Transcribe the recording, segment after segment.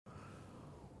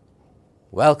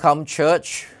Welcome,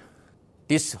 church.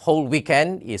 This whole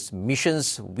weekend is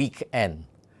Missions Weekend.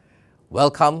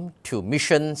 Welcome to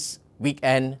Missions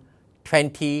Weekend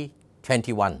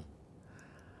 2021.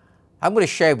 I'm going to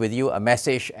share with you a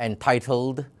message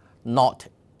entitled Not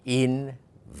in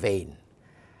Vain.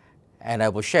 And I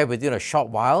will share with you in a short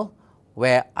while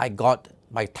where I got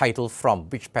my title from,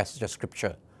 which passage of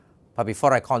scripture. But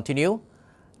before I continue,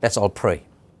 let's all pray.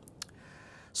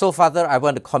 So, Father, I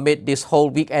want to commit this whole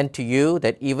weekend to you,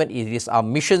 that even it is our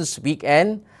missions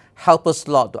weekend, help us,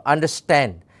 Lord, to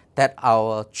understand that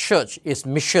our church is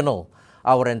missional.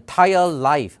 Our entire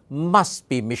life must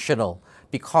be missional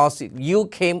because you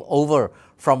came over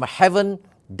from heaven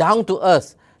down to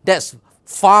earth. That's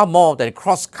far more than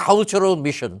cross-cultural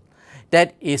mission.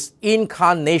 That is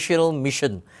incarnational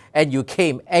mission. And you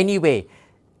came anyway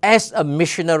as a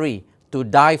missionary to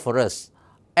die for us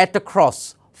at the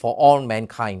cross for all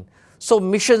mankind. So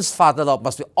missions, Father Lord,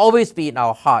 must always be in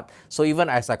our heart. So even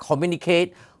as I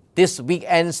communicate this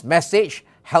weekend's message,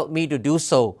 help me to do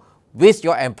so with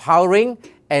your empowering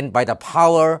and by the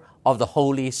power of the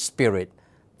Holy Spirit.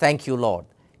 Thank you, Lord.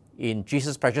 In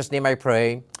Jesus' precious name I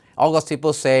pray. All God's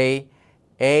people say,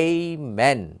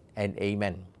 Amen and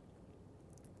Amen.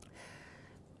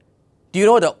 Do you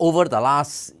know that over the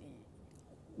last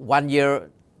 1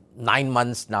 year, 9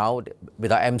 months now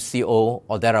with our MCO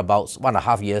or thereabouts,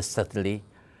 1.5 years certainly,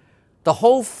 the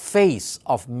whole face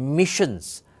of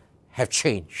missions have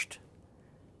changed.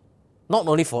 Not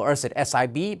only for us at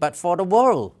SIB, but for the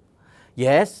world.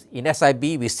 Yes, in SIB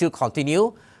we still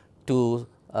continue to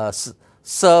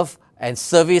serve and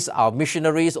service our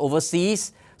missionaries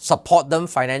overseas, support them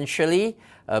financially,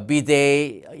 be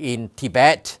they in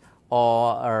Tibet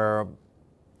or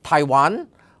Taiwan,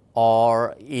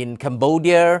 or in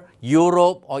Cambodia,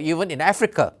 Europe, or even in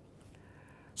Africa.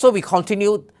 So we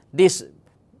continue this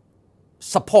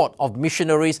support of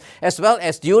missionaries, as well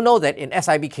as, do you know that in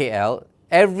SIBKL,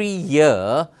 every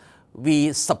year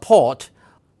we support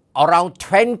around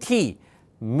 20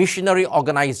 missionary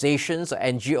organizations,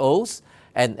 NGOs,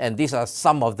 and these are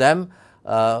some of them,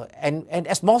 and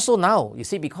as more so now, you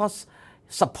see, because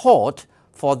support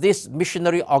for these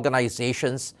missionary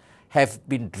organizations have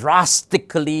been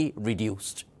drastically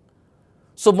reduced.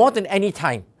 So more than any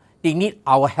time, they need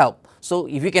our help. So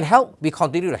if we can help, we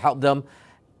continue to help them.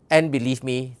 And believe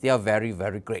me, they are very,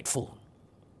 very grateful.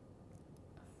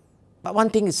 But one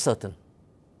thing is certain.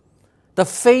 The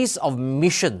face of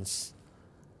missions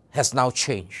has now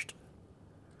changed.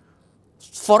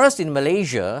 For us in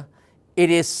Malaysia, it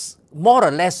is more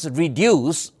or less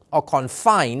reduced or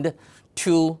confined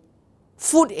to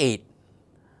food aid,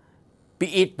 be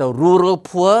it the rural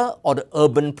poor or the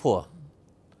urban poor.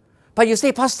 But you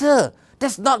say, Pastor,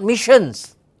 that's not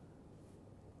missions.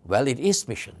 Well, it is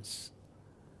missions.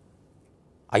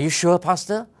 Are you sure,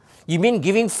 Pastor? You mean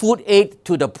giving food aid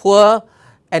to the poor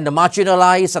and the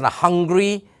marginalized and the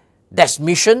hungry, that's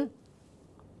mission?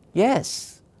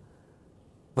 Yes.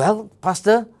 Well,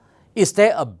 Pastor, is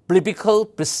there a biblical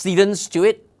precedence to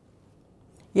it?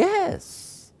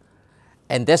 Yes.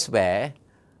 And that's where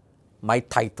my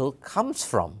title comes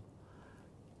from.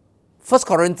 1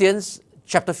 Corinthians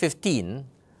chapter 15,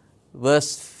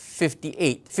 verse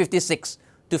 56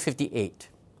 to 58.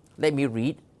 Let me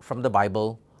read from the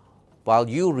Bible while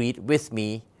you read with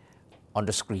me on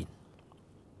the screen.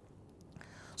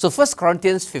 So 1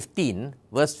 Corinthians 15,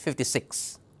 verse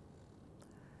 56.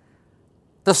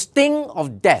 The sting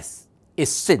of death is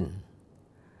sin,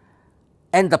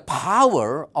 and the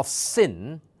power of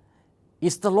sin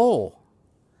is the law.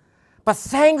 But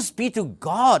thanks be to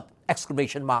God, !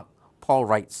 Paul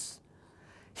writes.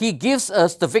 He gives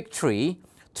us the victory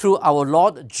through our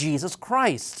Lord Jesus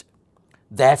Christ.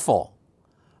 Therefore,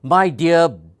 my dear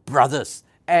brothers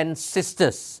and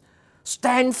sisters,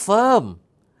 stand firm.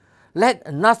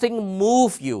 Let nothing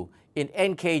move you. In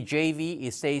NKJV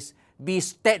it says, be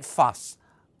steadfast,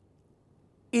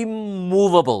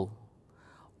 immovable,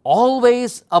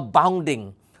 always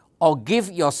abounding, or give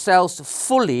yourselves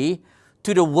fully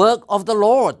to the work of the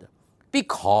Lord,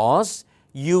 because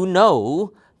you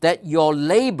know that your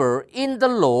labor in the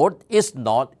Lord is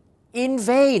not in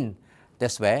vain.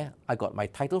 That's where I got my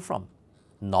title from,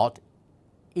 Not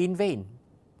in Vain.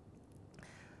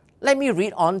 Let me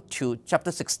read on to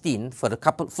chapter 16 for the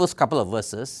first couple of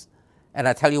verses, and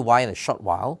I'll tell you why in a short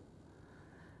while.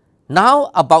 Now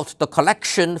about the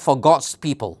collection for God's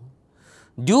people.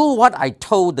 Do what I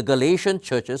told the Galatian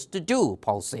churches to do,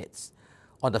 Paul says.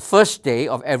 On the first day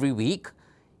of every week,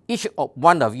 each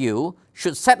one of you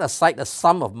should set aside a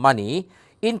sum of money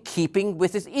in keeping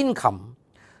with his income,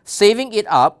 saving it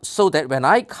up so that when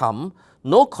I come,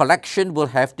 no collection will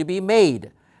have to be made.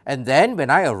 And then when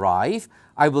I arrive,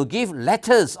 I will give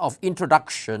letters of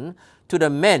introduction to the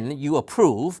men you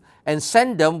approve and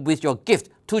send them with your gift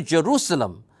to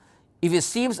Jerusalem. If it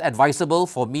seems advisable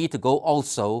for me to go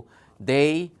also,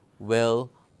 they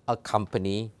will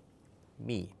accompany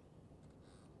me.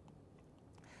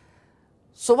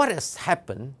 So what has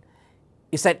happened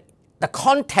is that the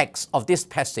context of this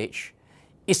passage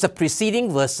is the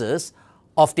preceding verses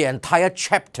of the entire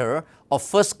chapter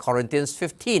of 1 Corinthians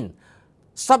 15.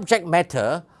 Subject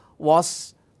matter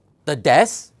was the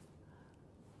death,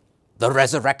 the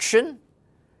resurrection,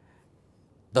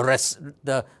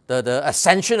 the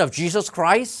ascension of Jesus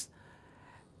Christ,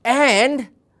 and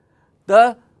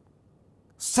the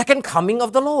second coming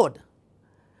of the Lord.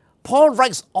 Paul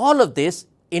writes all of this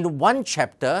in one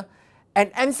chapter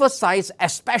and emphasizes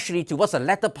especially towards the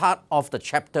latter part of the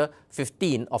chapter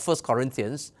 15 of 1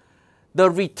 Corinthians, the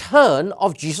return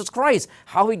of Jesus Christ.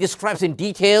 How he describes in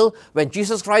detail when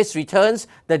Jesus Christ returns,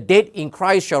 the dead in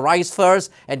Christ shall rise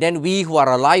first, and then we who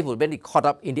are alive will be caught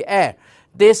up in the air.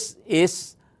 This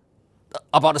is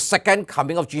about the second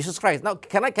coming of Jesus Christ. Now,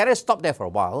 can I stop there for a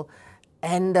while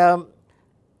and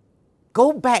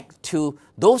go back to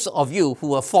those of you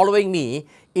who are following me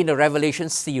in the Revelation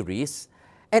series,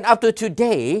 and up to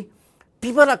today,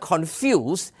 people are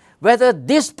confused whether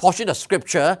this portion of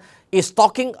Scripture is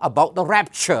talking about the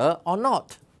rapture or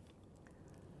not.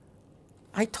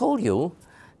 I told you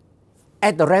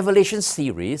at the Revelation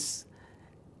series,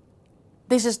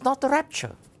 this is not the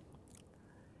rapture.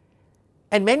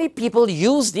 And many people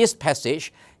use this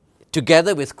passage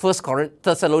together with 1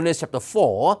 Thessalonians chapter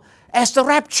 4 as the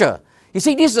rapture. You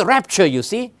see, this is the rapture, you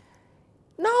see.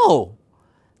 No,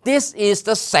 this is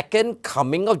the second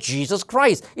coming of Jesus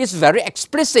Christ. It's very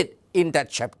explicit in that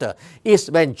chapter. It's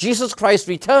when Jesus Christ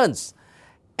returns.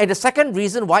 And the second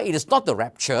reason why it is not the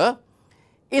rapture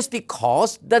is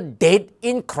because the dead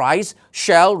in Christ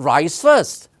shall rise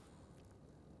first.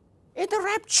 In the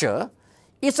rapture,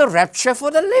 it's a rapture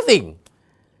for the living.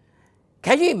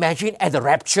 Can you imagine at the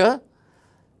rapture,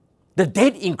 the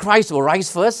dead in Christ will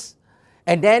rise first,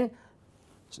 and then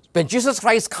when Jesus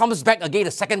Christ comes back again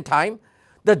the second time,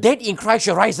 the dead in Christ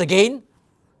shall rise again?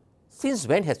 Since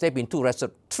when has there been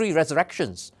three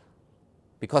resurrections?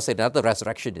 Because there's another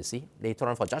resurrection, you see, later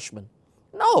on for judgment.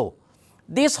 No.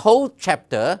 This whole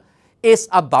chapter is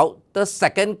about the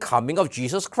second coming of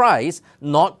Jesus Christ,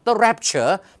 not the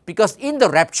rapture, because in the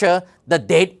rapture, the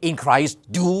dead in Christ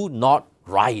do not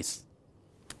rise.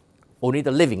 Only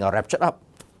the living are raptured up.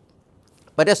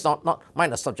 But that's not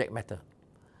minor subject matter.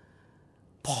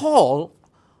 Paul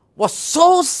was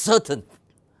so certain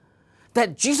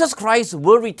that Jesus Christ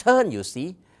will return, you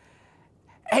see.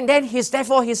 And then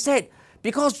therefore he said,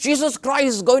 because Jesus Christ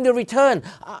is going to return,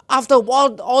 after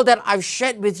all that I've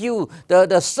shared with you,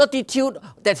 the certitude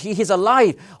that he is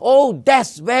alive, oh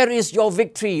death, where is your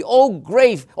victory? Oh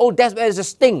grave, oh death, where is your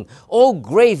sting? Oh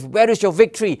grave, where is your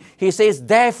victory? He says,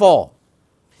 therefore,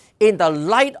 in the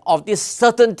light of this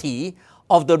certainty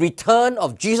of the return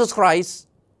of Jesus Christ,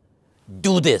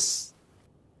 do this.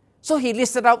 So he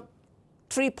listed out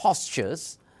three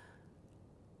postures,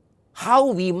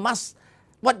 what we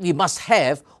must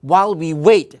have while we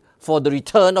wait for the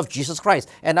return of Jesus Christ.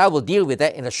 And I will deal with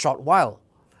that in a short while.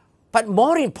 But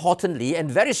more importantly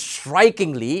and very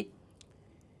strikingly,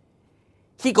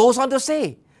 he goes on to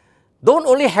say, don't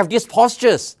only have these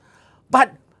postures,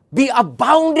 but be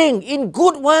abounding in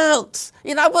good works.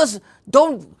 In other words,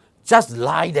 don't just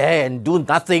lie there and do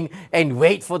nothing and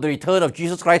wait for the return of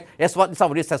Jesus Christ. That's what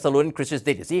some of these Thessalonian Christians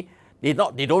did, you see. They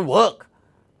don't work.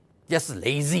 Just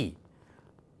lazy.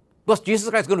 Because Jesus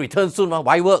Christ is going to return soon,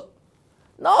 why work?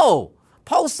 No.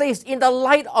 Paul says, in the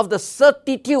light of the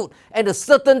certitude and the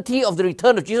certainty of the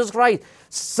return of Jesus Christ,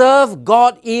 serve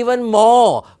God even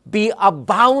more. Be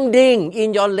abounding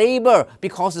in your labor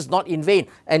because it's not in vain.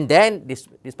 And then, this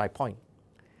is my point.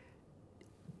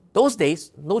 Those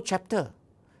days, no chapter.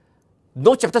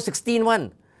 No chapter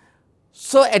 16:1.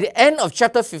 So at the end of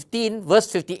chapter 15, verse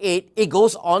 58, it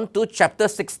goes on to chapter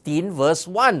 16, verse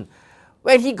 1,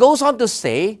 when he goes on to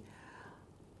say,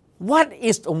 what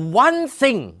is the one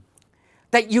thing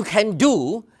that you can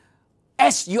do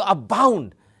as you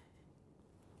abound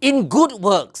in good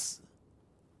works?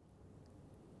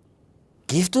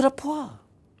 Give to the poor.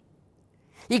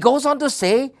 He goes on to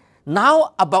say,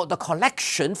 now about the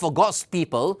collection for God's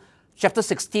people, chapter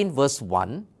 16, verse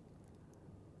 1,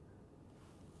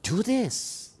 do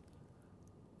this.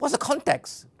 What's the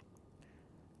context?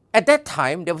 At that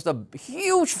time, there was a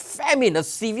huge famine, a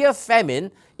severe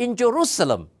famine in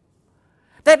Jerusalem.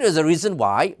 That is the reason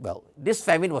why, this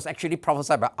famine was actually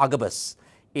prophesied by Agabus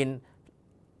in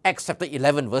Acts chapter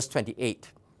 11, verse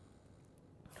 28.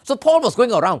 So Paul was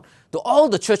going around to all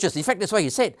the churches. In fact, that's why he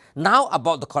said, now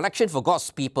about the collection for God's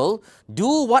people,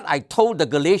 do what I told the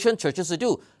Galatian churches to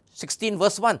do. 16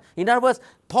 verse 1. In other words,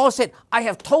 Paul said, I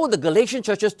have told the Galatian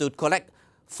churches to collect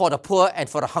for the poor and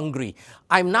for the hungry.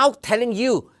 I'm now telling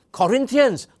you,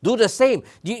 Corinthians, do the same.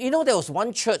 You know there was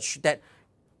one church that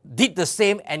did the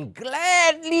same and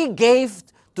gladly gave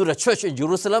to the church in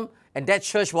Jerusalem, and that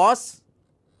church was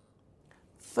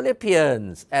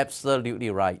Philippians.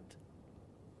 Absolutely right.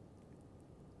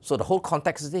 So the whole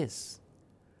context is this.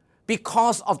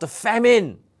 Because of the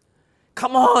famine,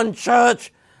 come on,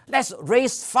 church, let's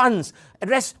raise funds and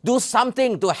let's do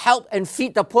something to help and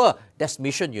feed the poor. That's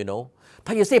mission, you know.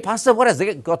 But you say, Pastor, what has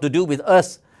that got to do with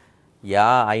us?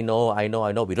 Yeah, I know.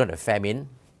 We don't have famine.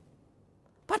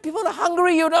 But people are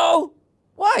hungry, you know.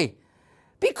 Why?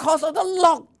 Because of the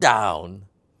lockdown.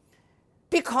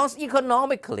 Because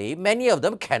economically, many of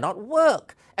them cannot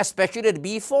work, especially the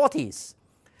B40s,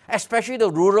 especially the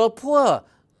rural poor.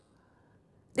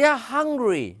 They are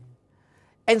hungry.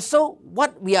 And so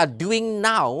what we are doing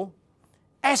now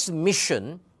as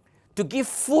mission to give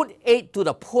food aid to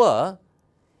the poor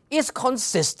is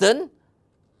consistent,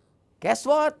 guess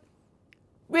what?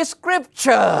 With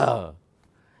Scripture.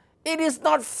 It is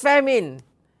not famine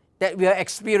that we are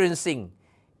experiencing.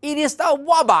 It is the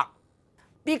wabak.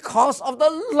 Because of the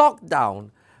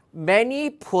lockdown, many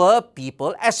poor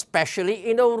people, especially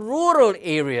in the rural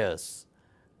areas,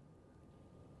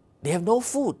 they have no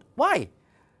food. Why?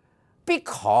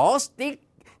 Because they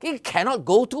cannot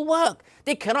go to work.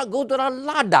 They cannot go to the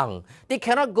ladang. They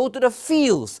cannot go to the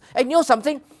fields. And you know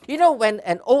something? You know, when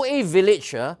an OA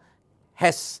village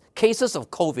has cases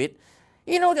of COVID,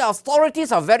 you know, the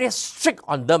authorities are very strict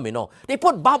on them, you know. They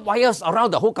put barbed wires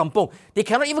around the whole kampong. They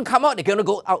cannot even come out. They cannot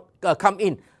go out, come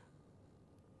in.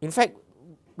 In fact,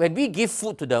 when we give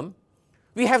food to them,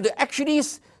 we have to actually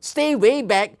stay way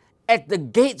back at the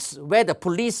gates where the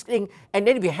police thing, and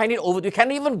then we hand it over. We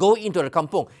can't even go into the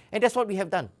kampong. And that's what we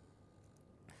have done.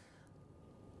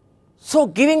 So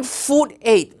giving food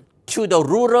aid to the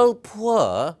rural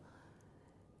poor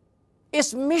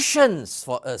is missions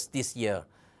for us this year.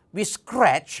 We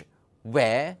scratch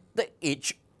where the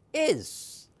itch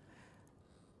is.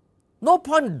 No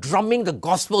point drumming the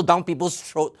gospel down people's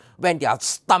throat when their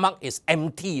stomach is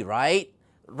empty, right?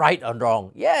 Right or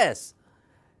wrong? Yes.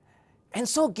 And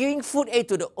so giving food aid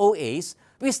to the OAs,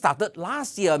 we started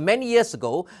last year, many years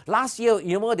ago. Last year,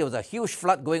 you know, there was a huge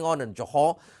flood going on in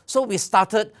Johor. So we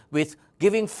started with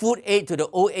giving food aid to the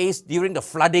OAs during the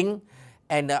flooding.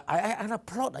 And I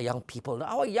applaud the young people.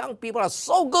 Our young people are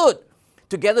so good.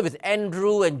 Together with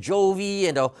Andrew and Jovi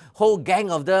and the whole gang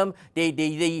of them,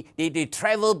 they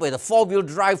traveled with a four-wheel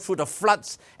drive through the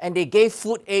floods, and they gave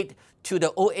food aid to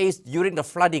the OAs during the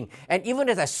flooding. And even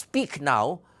as I speak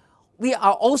now, we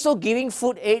are also giving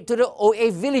food aid to the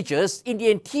OA villages in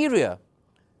the interior.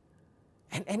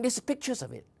 And there's pictures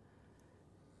of it.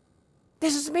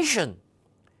 This is mission.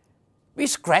 We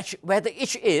scratch where the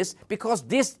itch is because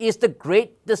this is the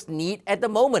greatest need at the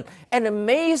moment. An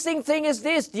amazing thing is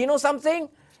this. Do you know something?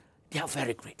 They are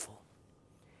very grateful.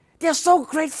 They are so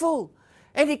grateful.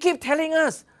 And they keep telling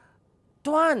us,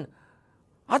 Tuan,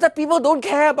 other people don't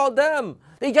care about them.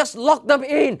 They just lock them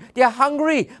in. They are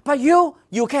hungry. But you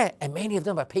care. And many of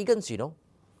them are pagans, you know.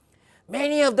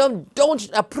 Many of them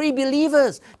are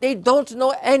pre-believers. They don't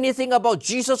know anything about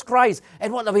Jesus Christ.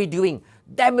 And what are we doing?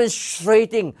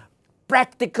 Demonstrating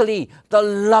practically the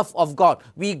love of God.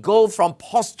 We go from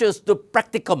postures to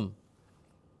practicum.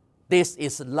 This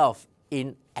is love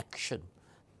in action.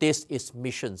 This is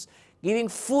missions. Giving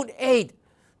food aid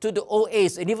to the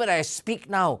OAs, and even as I speak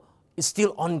now, it's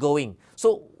still ongoing.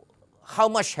 So how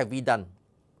much have we done?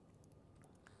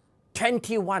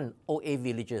 21 OA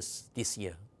villages this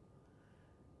year.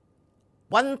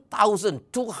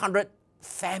 1,200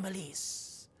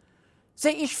 families.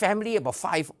 Say each family about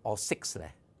 5 or 6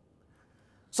 there.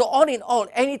 So all in all,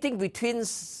 anything between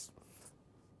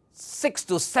 6,000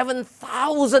 to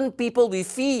 7,000 people we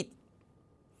feed.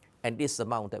 And this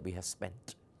amount that we have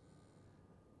spent.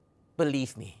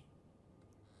 Believe me,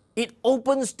 it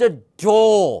opens the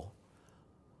door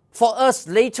for us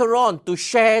later on to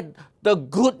share the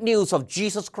good news of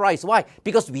Jesus Christ. Why?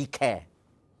 Because we care.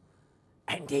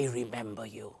 And they remember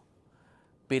you.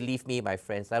 Believe me, my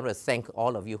friends, I want to thank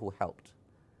all of you who helped.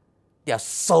 They are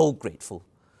so grateful.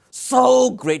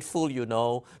 So grateful, you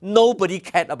know. Nobody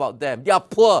cared about them. They are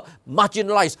poor,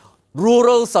 marginalized,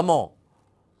 rural some more.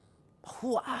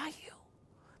 Who are you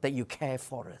that you care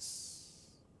for us?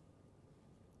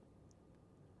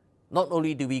 Not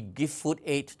only do we give food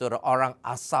aid to the orang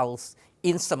asals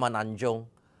in Semenanjung,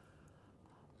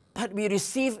 but we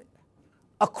receive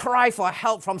a cry for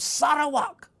help from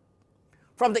Sarawak,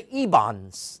 from the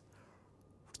Ibans,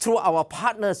 through our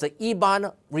partners, the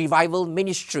Iban Revival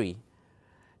Ministry.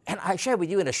 And I share with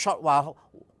you in a short while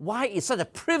why it's such a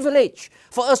privilege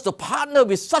for us to partner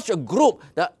with such a group,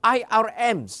 the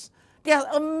IRMs. They are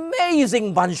an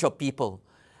amazing bunch of people.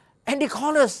 And they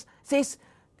call us, says,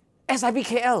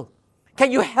 SIBKL,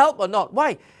 can you help or not?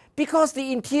 Why? Because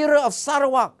the interior of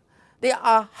Sarawak, they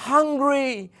are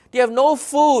hungry, they have no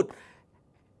food.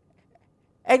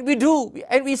 And we do,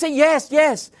 and we say yes,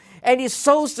 yes. And it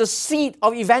sows the seed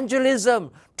of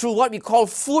evangelism through what we call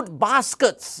food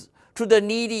baskets to the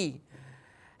needy.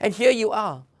 And here you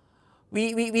are.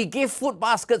 We give food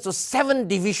baskets to 7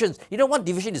 divisions. You know, one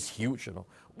division is huge, you know.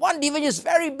 One division is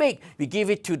very big. We give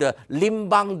it to the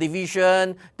Limbang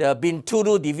division, the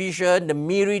Bintulu division, the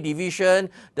Miri division,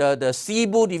 the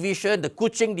Cebu division, the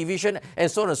Kuching division, and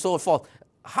so on and so forth.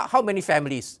 How many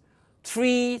families?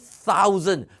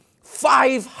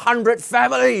 3,500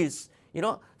 families. You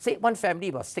know, say one family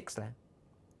about 6 land.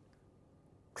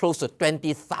 Close to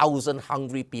 20,000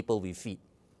 hungry people we feed.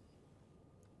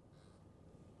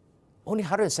 Only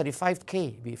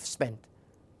 175K we've spent.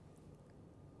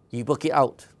 You work it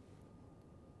out.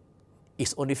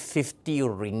 It's only 50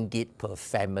 ringgit per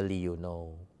family, you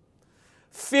know.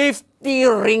 50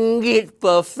 ringgit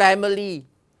per family.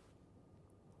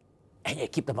 And you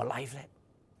keep them alive, lad.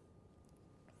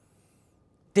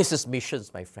 This is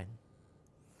missions, my friend.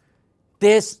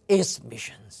 This is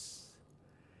missions.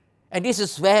 And this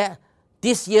is where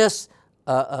this year's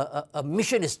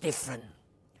mission is different.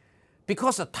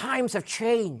 Because the times have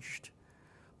changed.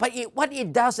 But what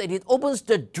it does, it opens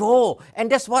the door. And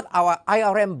that's what our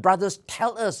IRM brothers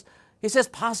tell us. He says,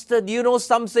 Pastor, do you know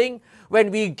something? When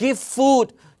we give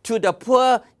food to the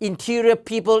poor interior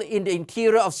people in the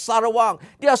interior of Sarawak,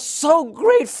 they are so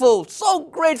grateful, so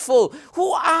grateful.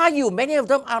 Who are you? Many of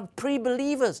them are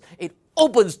pre-believers. It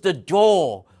opens the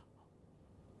door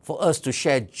for us to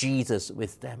share Jesus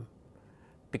with them.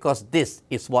 Because this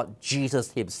is what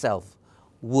Jesus himself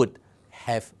would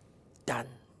have done.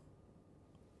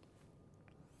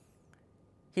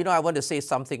 You know, I want to say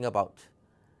something about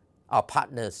our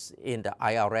partners in the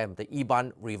IRM, the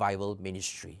Iban Revival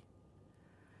Ministry.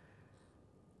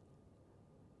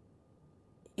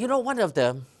 You know, one of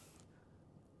the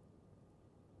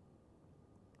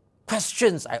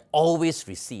questions I always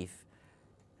receive,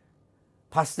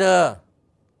 Pastor,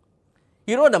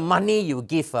 you know the money you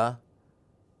give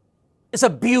is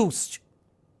abused.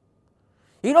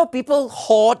 You know, people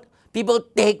hoard, people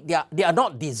take, they are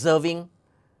not deserving.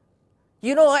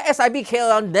 You know,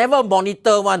 SIBKL never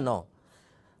monitor one, no.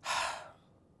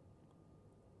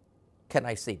 Can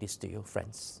I say this to you,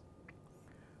 friends?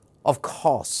 Of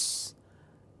course,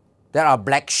 there are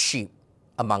black sheep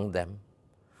among them.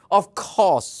 Of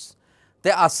course,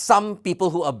 there are some people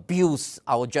who abuse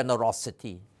our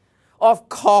generosity. Of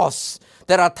course,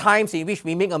 there are times in which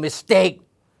we make a mistake.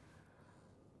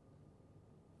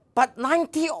 But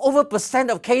 90%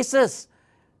 of cases,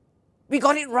 we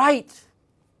got it right.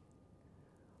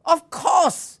 Of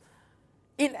course,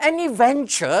 in any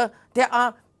venture, there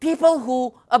are people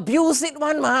who abuse it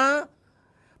one, ma.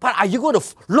 But are you going to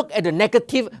look at the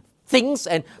negative things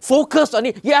and focus on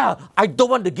it? Yeah, I don't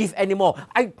want to give anymore.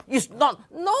 It's not,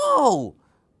 no.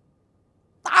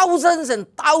 Thousands and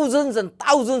thousands and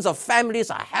thousands of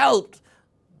families are helped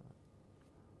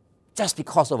just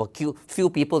because of a few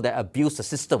people that abuse the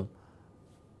system.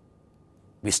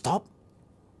 We stop?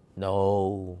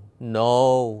 No,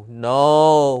 no,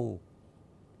 no.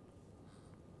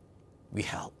 We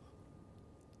help.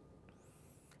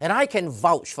 And I can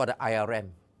vouch for the IRM.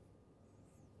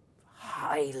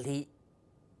 Highly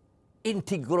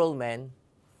integral, man.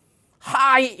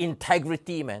 High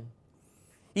integrity, man.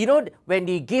 You know, when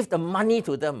they give the money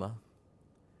to them,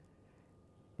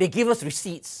 they give us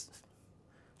receipts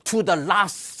to the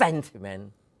last cent,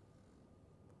 man.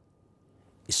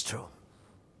 It's true.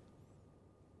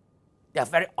 They are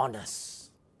very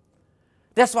honest.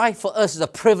 That's why for us it's a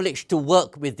privilege to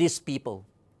work with these people,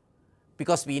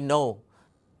 because we know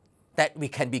that we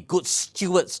can be good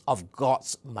stewards of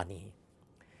God's money.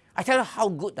 I tell you how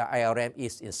good the IRM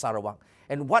is in Sarawak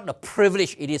and what a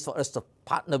privilege it is for us to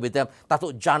partner with them,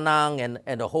 Datuk Janang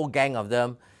and the whole gang of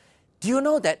them. Do you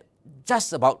know that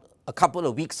just about a couple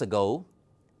of weeks ago,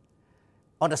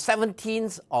 on the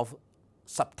 17th of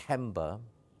September,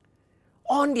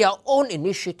 on their own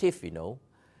initiative, you know,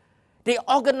 they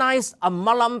organized a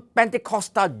Malam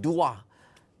Pentecostal Dua.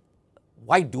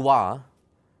 Why Dua?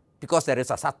 Because there is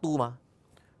a Satu, ma.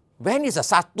 When is a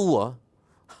Satu?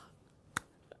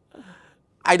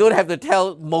 I don't have to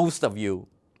tell most of you.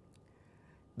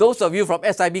 Those of you from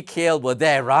SIBKL were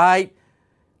there, right?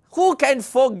 Who can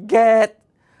forget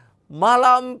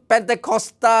Malam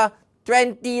Pentecostal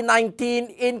 2019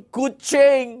 in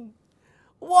Kuching?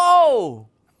 Whoa!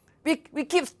 We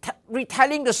keep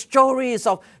retelling the stories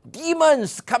of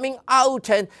demons coming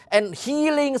out and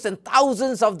healings and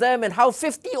thousands of them, and how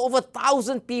over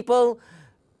 1,000 people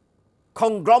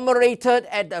conglomerated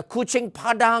at the Kuching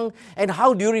Padang, and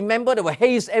how do you remember there were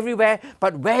haze everywhere,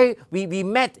 but where we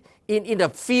met in the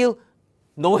field,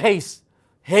 no haze.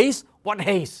 Haze? What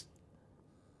haze?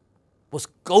 It was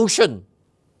Goshen.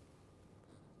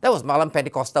 That was Malam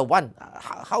Pentecostal 1.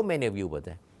 How many of you were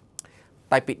there?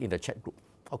 Type it in the chat group.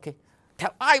 Okay?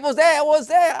 I was there.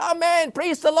 Amen.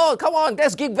 Praise the Lord. Come on,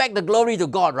 let's give back the glory to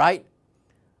God, right?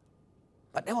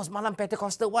 But that was Malam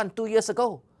Pentecostal 1 2 years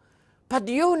ago. But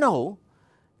do you know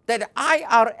that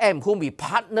IRM, whom we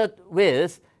partnered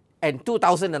with in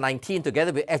 2019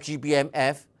 together with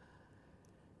FGBMF,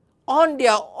 on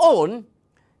their own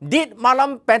did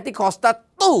Malam Pentecostal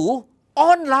 2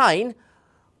 online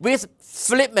with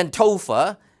Philip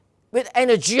Mentofa, with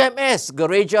a GMS,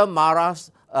 Gereja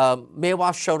Maras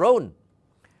Mewah Sharon.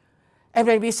 And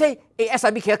when we say, hey,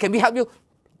 SIBKL, can we help you?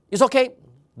 It's okay.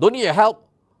 Don't need your help.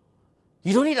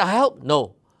 You don't need our help?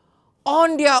 No.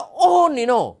 On their own, you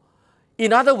know.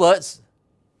 In other words,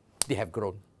 they have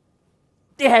grown.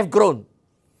 They have grown.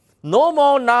 No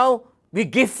more now we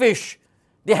give fish.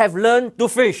 They have learned to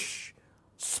fish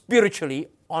spiritually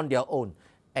on their own.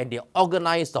 And they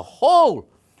organize the whole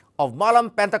of Malam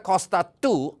Pentecostal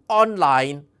 2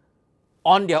 online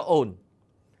on their own.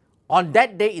 On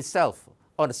that day itself,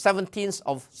 on the 17th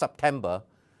of September,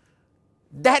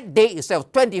 that day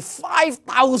itself,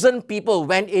 25,000 people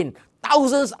went in.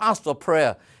 Thousands asked for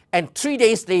prayer. And 3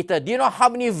 days later, do you know how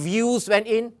many views went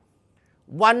in?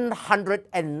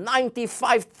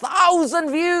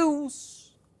 195,000 views.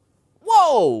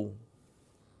 Whoa!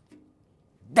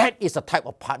 That is the type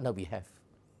of partner we have.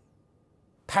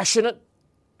 Passionate,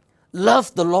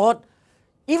 love the Lord,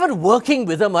 even working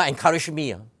with them encouraged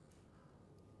me.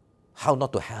 How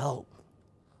not to help?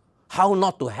 How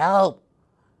not to help?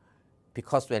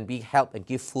 Because when we help and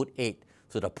give food aid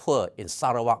to the poor in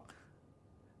Sarawak,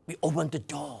 we open the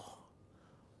door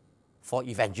for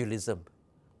evangelism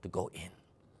to go in.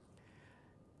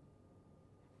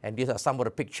 And these are some of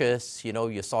the pictures,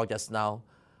 you saw just now,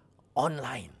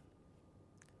 online.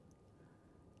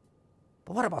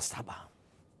 But what about Sabah?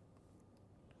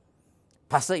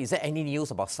 Pastor, is there any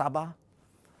news about Sabah?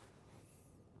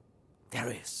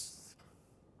 There is.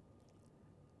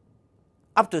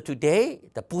 Up to today,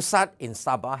 the Pusat in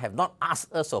Sabah have not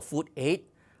asked us for food aid.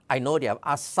 I know they have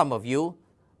asked some of you,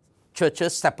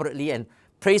 churches separately, and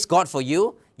praise God for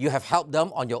you. You have helped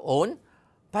them on your own.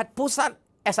 But Pusat,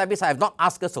 SIBS have not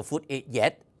asked us for food aid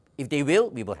yet. If they will,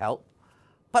 we will help.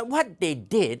 But what they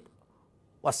did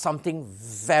was something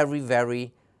very,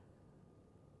 very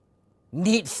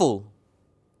needful.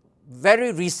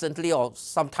 Very recently, or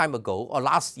some time ago, or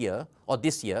last year, or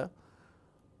this year,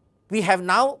 we have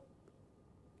now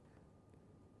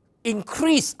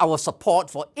increased our support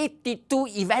for 82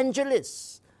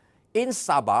 evangelists in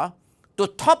Sabah to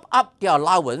top up their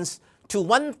allowance to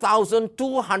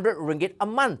 1,200 ringgit a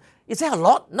month. Is that a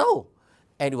lot? No.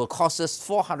 And it will cost us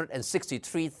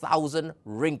 463,000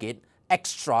 ringgit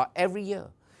extra every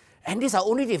year. And these are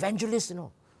only the evangelists,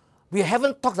 We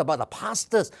haven't talked about the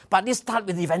pastors, but let's start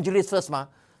with the evangelists first,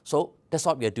 So that's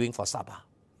what we are doing for Sabah.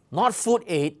 Not food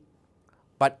aid,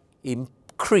 but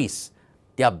increase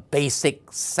their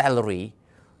basic salary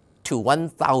to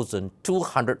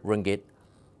 1,200 ringgit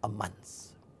a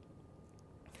month.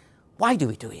 Why do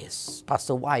we do this,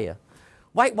 Pastor? Why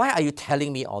are you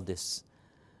telling me all this?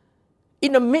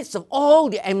 In the midst of all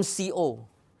the MCO,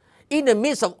 in the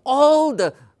midst of all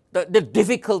the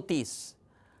difficulties,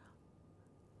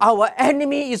 our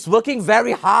enemy is working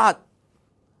very hard.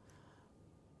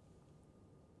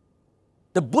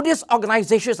 The Buddhist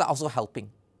organizations are also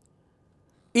helping.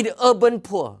 In the urban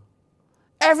poor,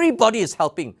 everybody is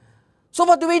helping. So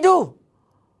what do?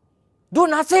 Do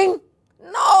nothing?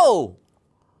 No.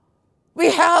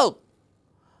 We help.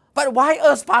 But why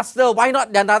us, Pastor? Why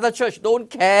not another church? Don't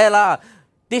care lah.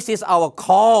 This is our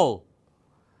call.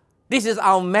 This is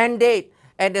our mandate.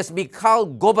 And as Mikhail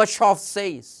Gorbachev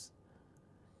says,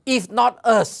 if not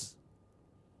us,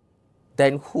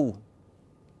 then who?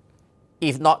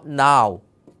 If not now,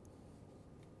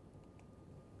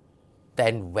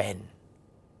 then when?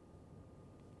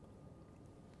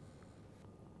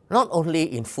 Not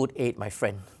only in food aid, my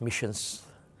friend, missions.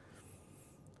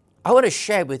 I want to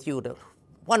share with you that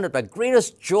one of the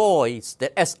greatest joys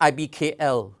that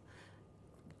SIBKL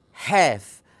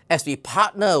have as we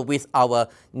partner with our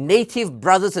native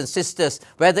brothers and sisters,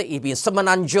 whether it be in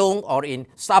Semenanjung or in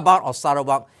Sabah or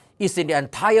Sarawak, is in the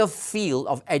entire field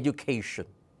of education.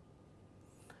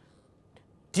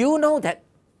 Do you know that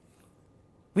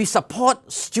we support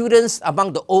students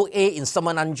among the OA in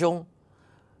Semenanjung,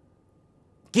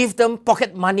 give them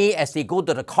pocket money as they go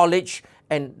to the college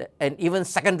and even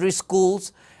secondary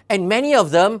schools, and many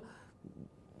of them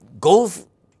go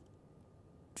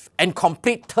and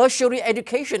complete tertiary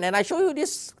education. And I show you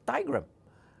this diagram.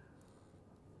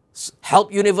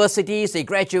 Help universities, they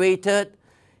graduated,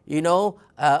 you know,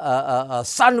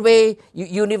 Sunway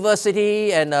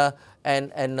University and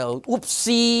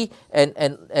Oopsie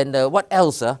and what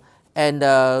else? And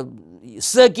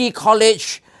Sergi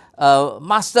College,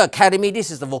 Master Academy. This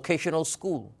is the vocational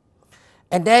school.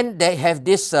 And then they have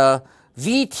this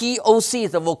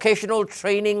VTOC, the Vocational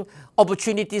Training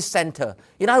Opportunity Center.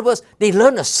 In other words, they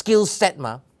learn a skill set.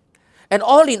 And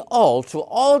all in all, through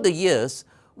all the years,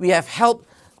 we have helped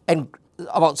and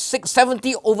about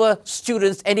 70 over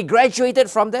students, and they graduated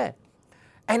from there.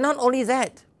 And not only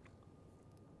that,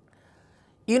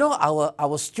 you know,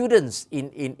 our students in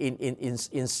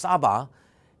Sabah,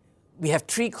 we have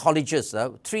 3 colleges,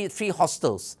 three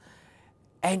hostels,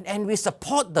 and we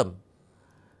support them.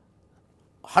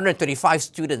 135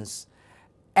 students,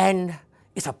 and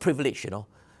it's a privilege, you know,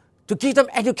 to give them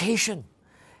education.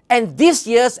 And this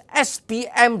year's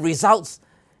SPM results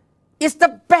is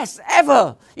the best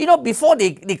ever. You know, before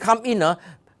they come in,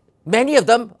 many of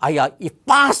them, if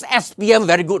pass SPM,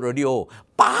 very good already. Oh,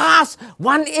 pass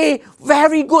 1A,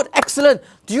 very good, excellent.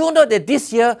 Do you know that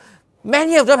this year,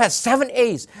 many of them had 7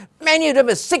 A's, many of them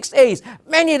had 6 A's,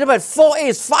 many of them had 4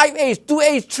 A's, 5 A's, 2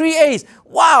 A's, 3 A's.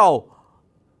 Wow!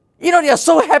 You know, they are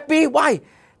so happy. Why?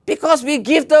 Because we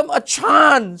give them a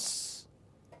chance.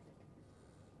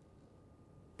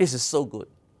 This is so good.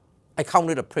 I count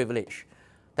it a privilege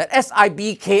that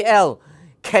SIBKL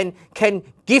can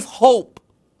give hope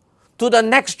to the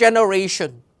next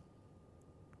generation.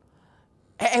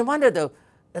 And one of the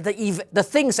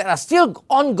things that are still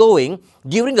ongoing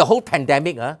during the whole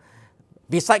pandemic,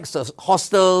 besides the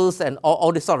hostels and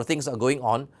all these sort of things are going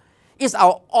on, is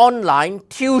our online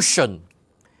tuition.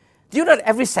 Do you know that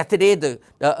every Saturday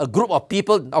a group of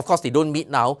people, of course they don't meet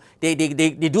now, they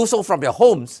do so from their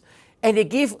homes, and they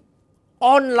give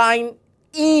online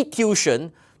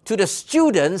e-tuition to the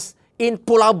students in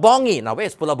Pulau Bongi. Now, where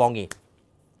is Pulau Bongi?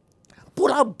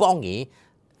 Pulau Bongi,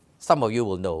 some of you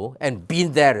will know, and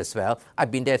been there as well.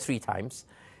 I've been there 3 times.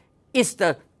 It's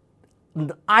the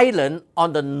island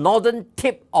on the northern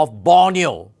tip of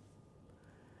Borneo.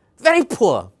 Very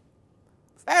poor.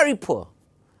 Very poor.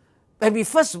 When we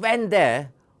first went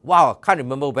there, wow, I can't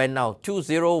remember when now,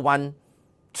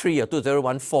 2013 or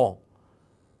 2014.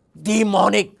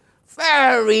 Demonic,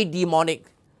 very demonic.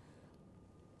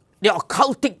 The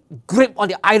occultic grip on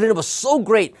the island was so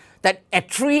great that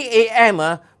at 3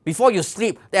 a.m., before you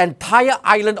sleep, the entire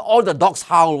island, all the dogs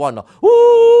howl one.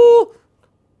 Woo!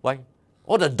 Why?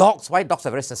 All the dogs, why dogs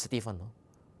are very sensitive one?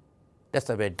 That's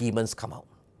where demons come out.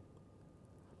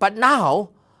 But now,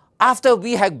 after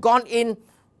we have gone in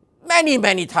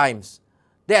many times,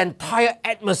 the entire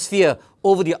atmosphere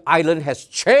over the island has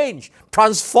changed,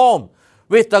 transformed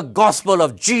with the gospel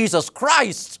of Jesus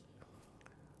Christ.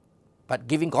 But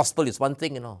giving gospel is one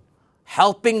thing, you know.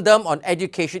 Helping them on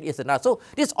education is another. So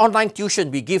this online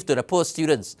tuition we give to the poor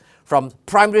students from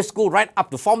primary school right up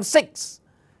to Form 6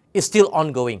 is still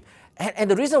ongoing.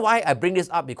 And the reason why I bring this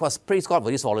up, because praise God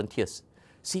for these volunteers.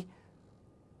 See,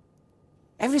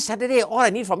 every Saturday, all I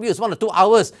need from you is 1 or 2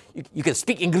 hours. You can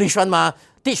speak English one,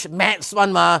 teach maths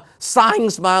one,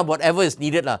 science whatever is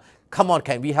needed. Come on,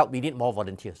 can we help? We need more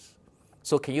volunteers.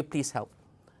 So can you please help?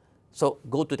 So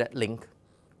go to that link,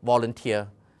 volunteer.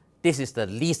 This is the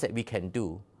least that we can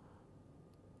do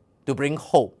to bring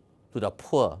hope to the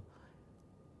poor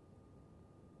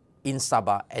in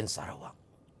Sabah and Sarawak.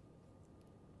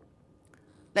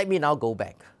 Let me now go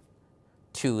back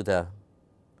to the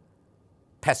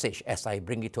passage as I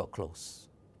bring it to a close.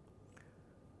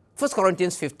 1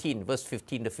 Corinthians 15, verse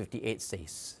 15 to 58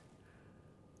 says,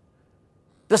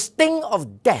 "The sting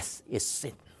of death is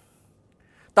sin.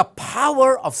 The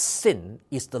power of sin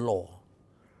is the law.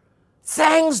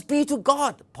 Thanks be to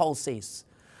God," Paul says,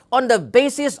 "on the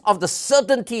basis of the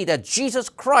certainty that Jesus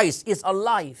Christ is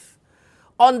alive,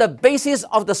 on the basis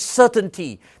of the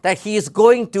certainty that He is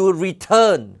going to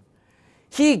return.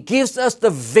 He gives us the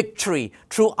victory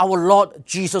through our Lord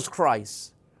Jesus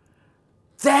Christ.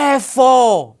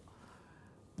 Therefore,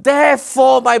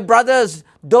 my brothers,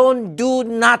 don't do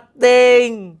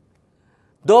nothing.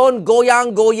 Don't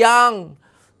goyang.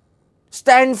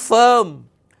 Stand firm.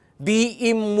 Be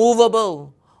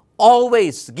immovable.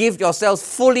 Always give yourselves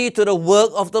fully to the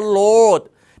work of the Lord.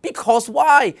 Because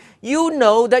why? You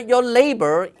know that your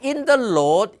labor in the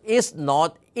Lord is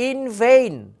not in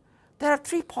vain. There are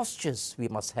 3 postures we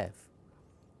must have.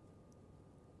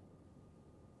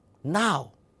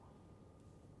 Now,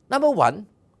 number 1,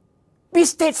 be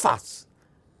steadfast.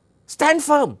 Stand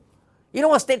firm. You know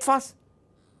what steadfast?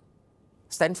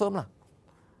 Stand firm lah.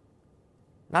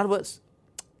 In other words,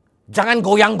 jangan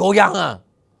goyang-goyang ah.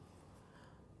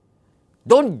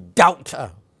 Don't doubt.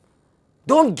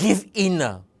 Don't give in.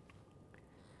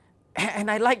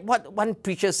 And I like what one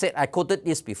preacher said. I quoted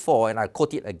this before and I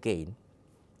quote it again.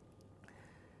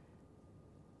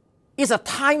 It's a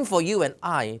time for you and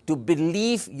I to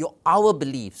believe our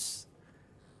beliefs,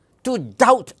 to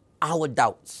doubt our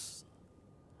doubts.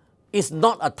 It's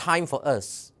not a time for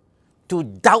us to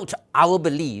doubt our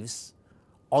beliefs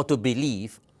or to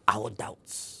believe our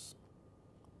doubts.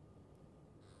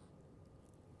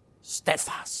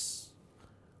 Steadfast.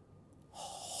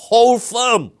 Hold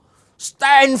firm.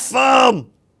 Stand firm.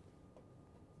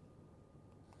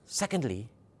 Secondly,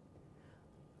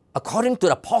 according to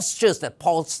the postures that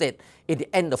Paul said in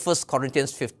the end of 1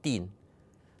 Corinthians 15,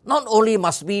 not only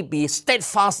must we be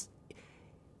steadfast,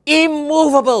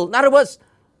 immovable. In other words,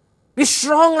 be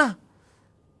strong.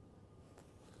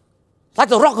 Like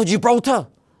the rock of Gibraltar.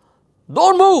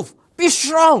 Don't move. Be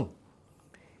strong.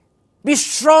 Be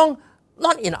strong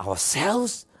not in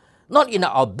ourselves, not in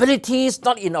our abilities,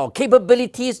 not in our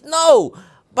capabilities, no,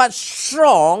 but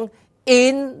strong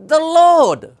in the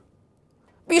Lord.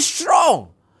 Be strong,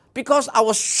 because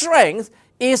our strength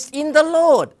is in the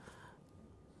Lord.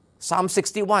 Psalm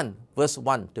 61, verse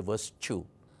 1 to verse 2.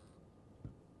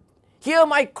 Hear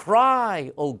my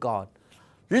cry, O God.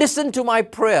 Listen to my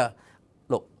prayer.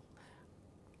 Look,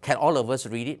 can all of us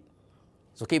read it?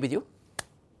 It's okay with you?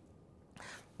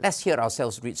 Let's hear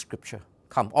ourselves read scripture.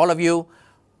 Come, all of you,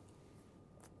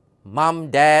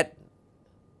 mom, dad,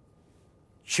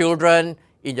 children,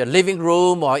 in your living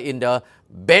room or in the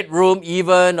bedroom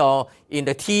even, or in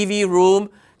the TV room.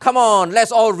 Come on,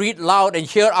 let's all read loud and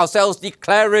hear ourselves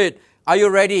declare it. Are you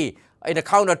ready? In the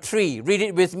count of 3, read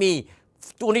it with me.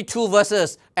 22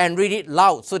 verses and read it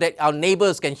loud so that our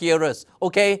neighbors can hear us.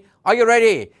 Okay? Are you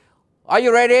ready? Are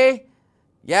you ready?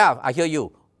 Yeah, I hear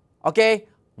you. Okay?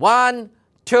 1,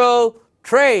 2,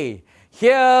 3.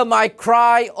 Hear my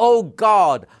cry, O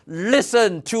God.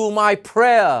 Listen to my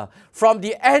prayer. From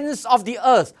the ends of the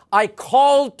earth, I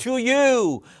call to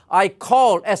you. I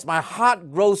call as my heart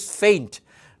grows faint.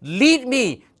 Lead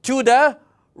me to the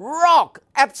rock,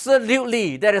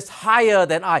 absolutely, that is higher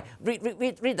than I.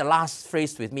 Read the last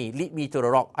phrase with me. Lead me to the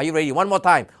rock. Are you ready? One more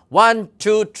time. 1,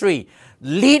 2, 3.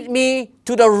 Lead me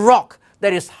to the rock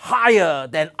that is higher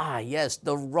than I. Yes,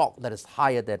 the rock that is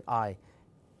higher than I.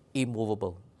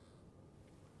 Immovable.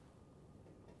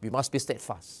 We must be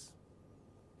steadfast.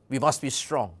 We must be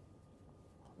strong.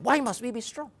 Why must we be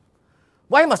strong?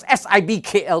 Why must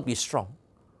SIBKL be strong?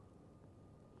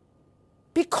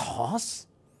 Because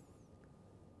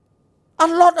a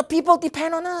lot of people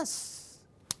depend on us.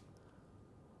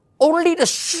 Only the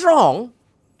strong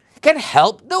can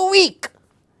help the weak.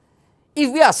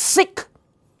 If we are sick,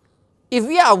 if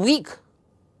we are weak,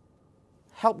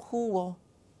 help who?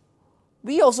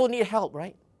 We also need help,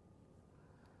 right?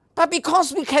 But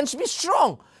because we can be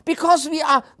strong, because we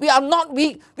are not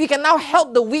weak, we can now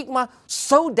help the weak,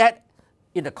 so that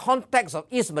in the context of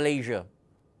East Malaysia,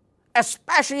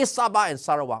 especially Sabah and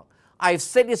Sarawak, I've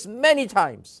said this many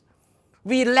times,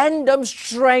 we lend them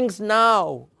strength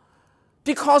now.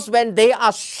 Because when they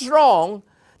are strong,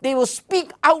 they will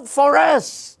speak out for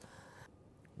us.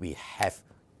 We have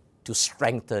to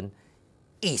strengthen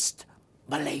East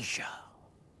Malaysia.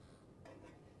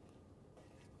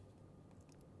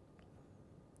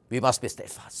 We must be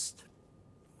steadfast.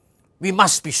 We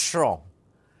must be strong.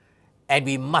 And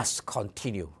we must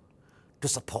continue to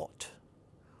support.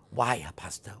 Why,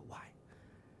 Pastor? Why?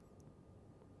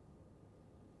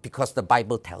 Because the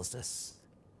Bible tells us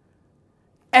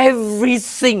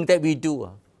everything that we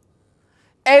do,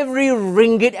 every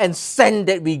ringgit and cent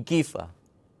that we give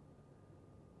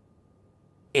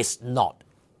is not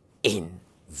in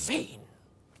vain.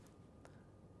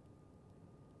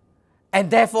 And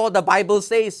therefore the Bible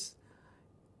says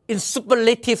in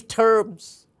superlative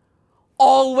terms,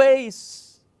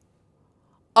 always,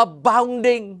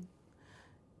 abounding,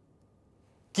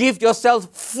 give yourself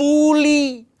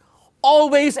fully,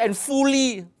 always and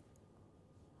fully.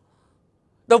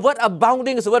 The word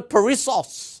abounding is the word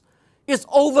perissos. It's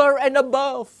over and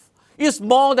above. It's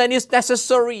more than is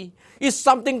necessary. It's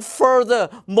something further,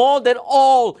 more than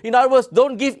all. In other words,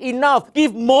 don't give enough,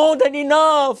 give more than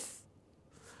enough.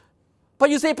 But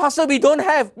you say, Pastor, we don't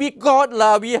have. We got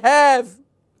lah, we have.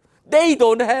 They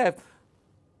don't have.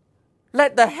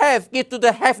 Let the have give to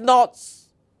the have-nots,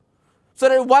 so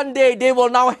that one day they will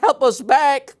now help us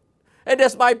back. And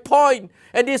that's my point.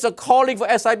 And this is a calling for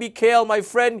SIBKL, my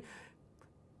friend.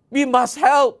 We must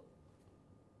help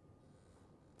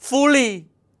fully,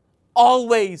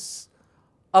 always,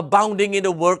 abounding in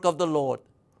the work of the Lord.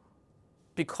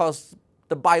 Because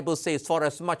the Bible says, for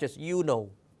as much as you know,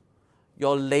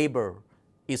 your labor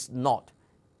is not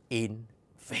in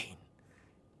vain.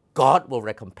 God will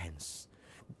recompense.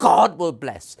 God will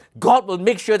bless. God will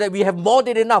make sure that we have more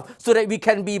than enough so that we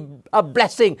can be a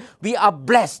blessing. We are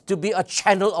blessed to be a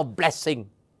channel of blessing.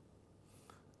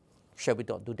 Shall we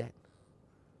not do that?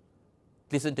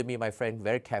 Listen to me, my friend,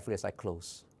 very carefully as I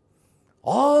close.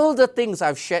 All the things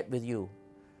I've shared with you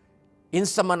in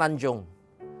Semenanjung,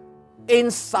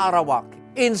 in Sarawak,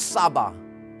 in Sabah,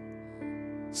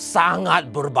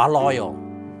 sangat berbaloyo.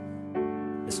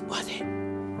 It's worth it.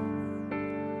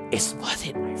 It's worth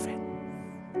it, my friend.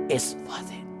 It's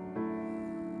worth it.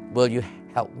 Will you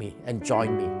help me and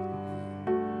join me?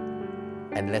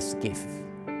 And let's give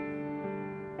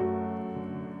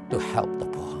to help the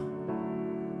poor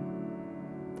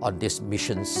on this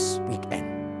missions weekend.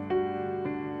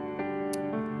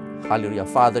 Hallelujah.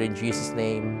 Father, in Jesus'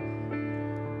 name,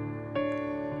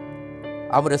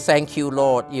 I want to thank you,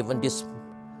 Lord, even this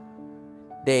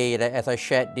day that as I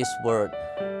shared this word,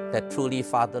 that truly,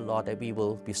 Father, Lord, that we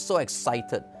will be so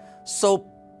excited, so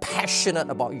passionate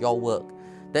about your work,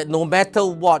 that no matter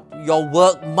what, your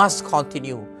work must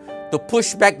continue to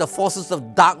push back the forces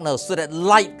of darkness so that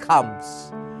light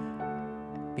comes.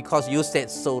 Because you said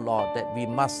so, Lord, that we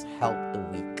must help the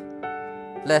weak.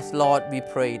 Let, Lord, we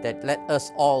pray that let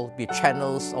us all be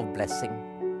channels of blessing,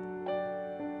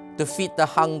 to feed the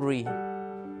hungry,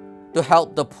 to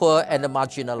help the poor and the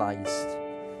marginalized.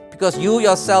 Because you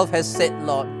yourself has said,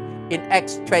 Lord, in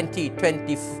Acts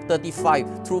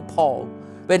 20:35 through Paul,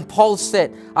 when Paul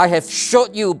said, I have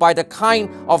showed you by the kind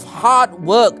of hard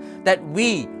work that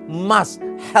we must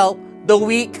help the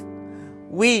weak.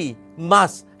 We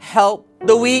must help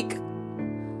the weak,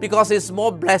 because it's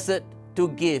more blessed to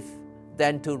give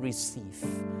than to receive.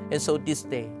 And so this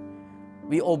day,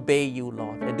 we obey you,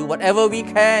 Lord, and do whatever we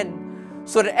can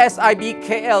so that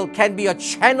SIBKL can be a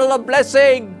channel of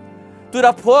blessing to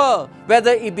the poor,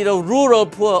 whether it be the rural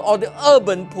poor or the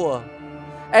urban poor.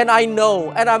 And I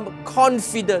know, and I'm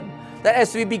confident that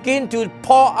as we begin to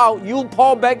pour out, you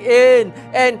pour back in,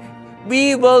 and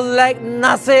we will lack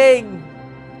nothing.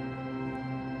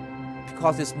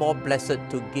 Because it's more blessed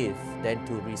to give than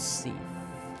to receive.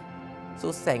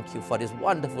 So thank you for this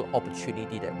wonderful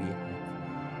opportunity that we have.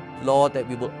 Lord, that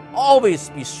we will always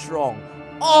be strong,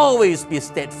 always be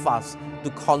steadfast to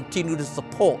continue to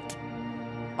support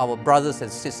our brothers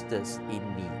and sisters in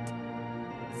need.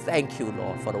 Thank you,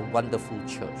 Lord, for the wonderful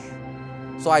church.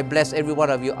 So I bless every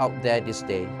one of you out there this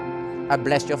day. I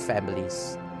bless your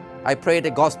families. I pray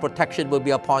that God's protection will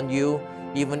be upon you,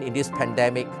 even in this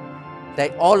pandemic,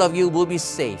 that all of you will be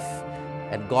safe,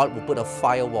 and God will put a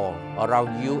firewall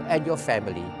around you and your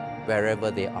family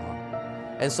wherever they are.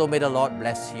 And so may the Lord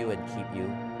bless you and keep you.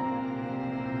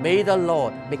 May the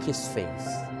Lord make His face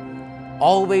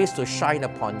always to shine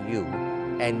upon you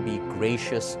and be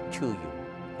gracious to you.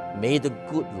 May the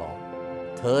good Lord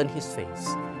turn His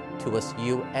face towards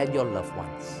you and your loved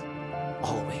ones.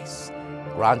 Always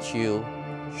grant you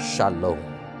shalom.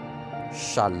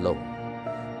 Shalom.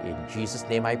 In Jesus'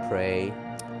 name I pray.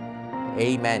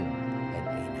 Amen.